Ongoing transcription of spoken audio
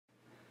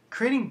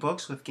Creating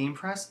books with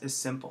GamePress is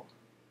simple.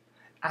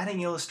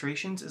 Adding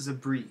illustrations is a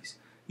breeze.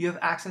 You have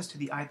access to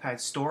the iPad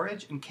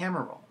storage and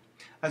camera roll,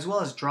 as well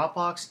as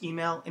Dropbox,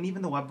 email, and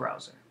even the web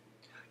browser.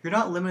 You're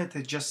not limited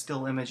to just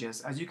still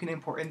images, as you can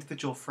import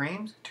individual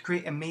frames to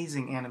create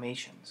amazing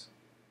animations.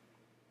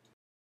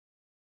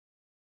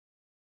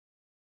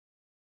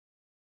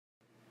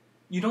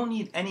 You don't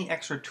need any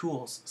extra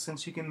tools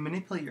since you can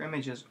manipulate your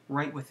images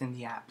right within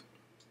the app.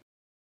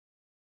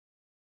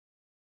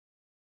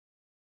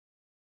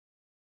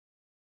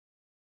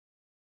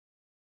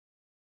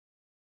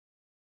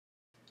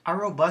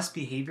 Our robust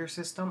behavior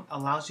system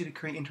allows you to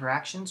create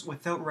interactions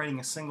without writing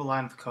a single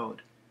line of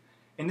code.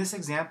 In this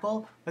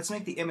example, let's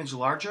make the image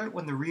larger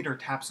when the reader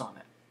taps on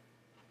it.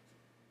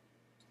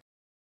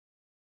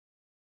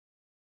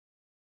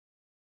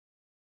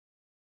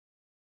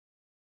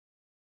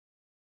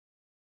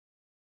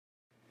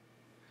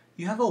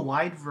 You have a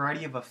wide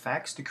variety of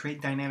effects to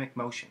create dynamic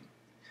motion.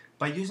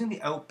 By using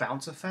the out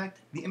bounce effect,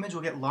 the image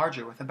will get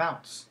larger with a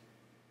bounce.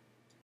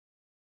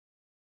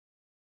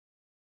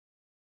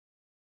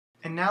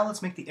 And now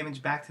let's make the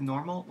image back to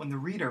normal when the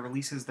reader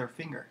releases their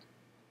finger.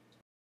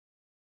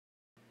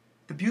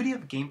 The beauty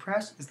of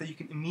GamePress is that you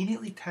can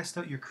immediately test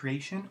out your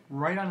creation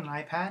right on an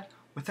iPad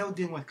without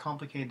dealing with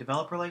complicated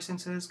developer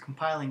licenses,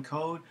 compiling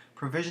code,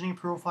 provisioning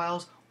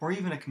profiles, or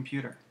even a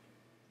computer.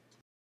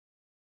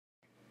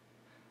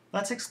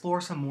 Let's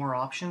explore some more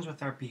options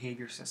with our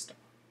behavior system.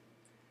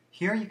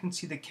 Here you can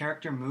see the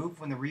character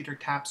move when the reader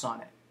taps on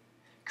it.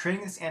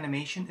 Creating this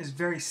animation is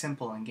very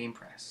simple in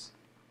GamePress.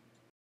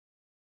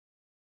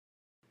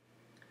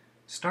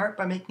 Start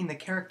by making the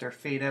character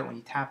fade out when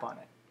you tap on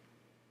it.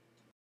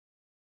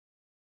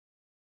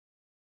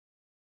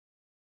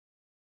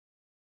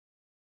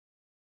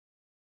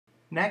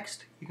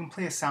 Next, you can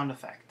play a sound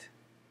effect.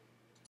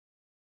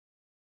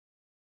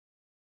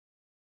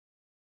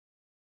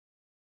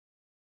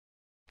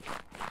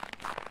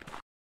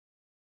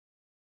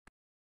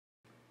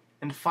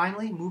 And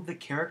finally, move the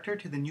character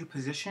to the new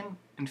position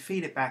and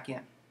fade it back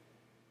in.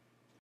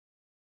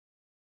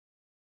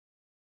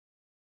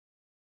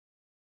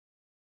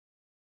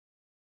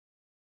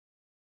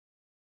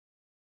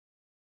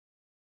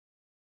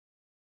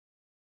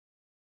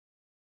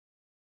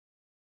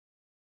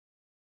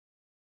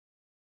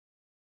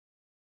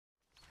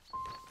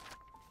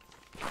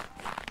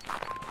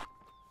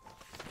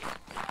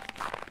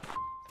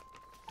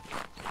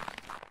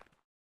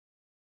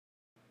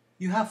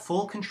 You have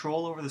full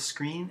control over the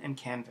screen and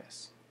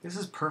canvas. This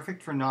is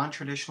perfect for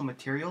non-traditional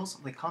materials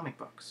like comic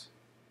books.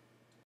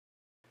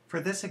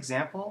 For this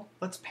example,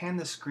 let's pan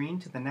the screen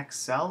to the next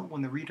cell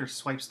when the reader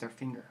swipes their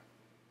finger.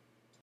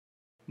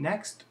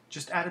 Next,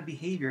 just add a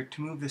behavior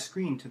to move the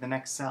screen to the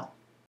next cell.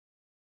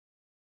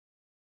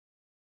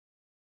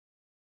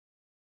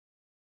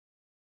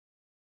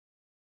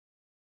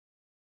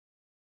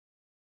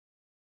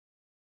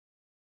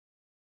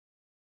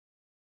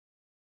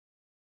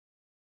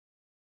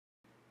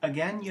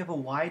 Again, you have a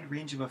wide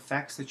range of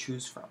effects to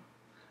choose from.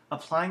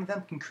 Applying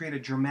them can create a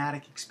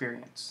dramatic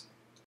experience.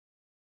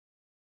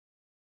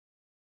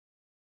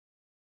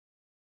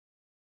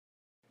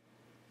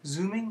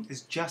 Zooming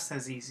is just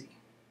as easy.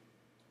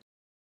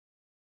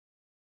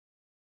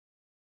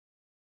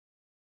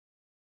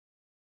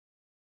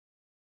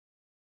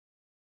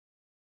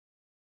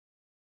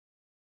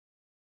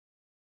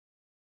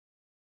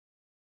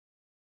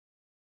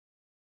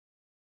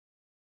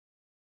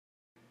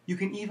 You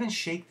can even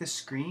shake the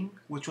screen,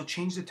 which will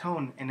change the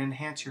tone and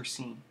enhance your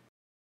scene.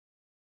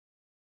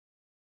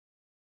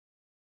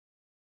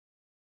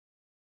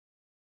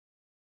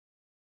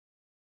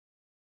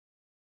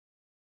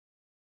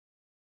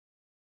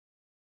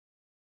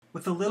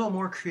 With a little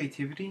more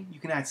creativity, you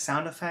can add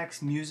sound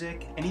effects,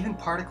 music, and even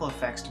particle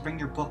effects to bring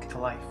your book to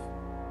life.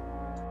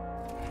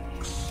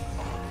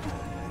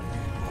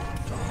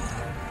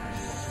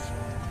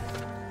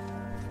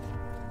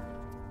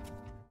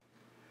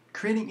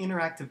 Creating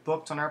interactive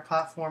books on our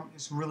platform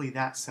is really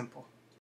that simple.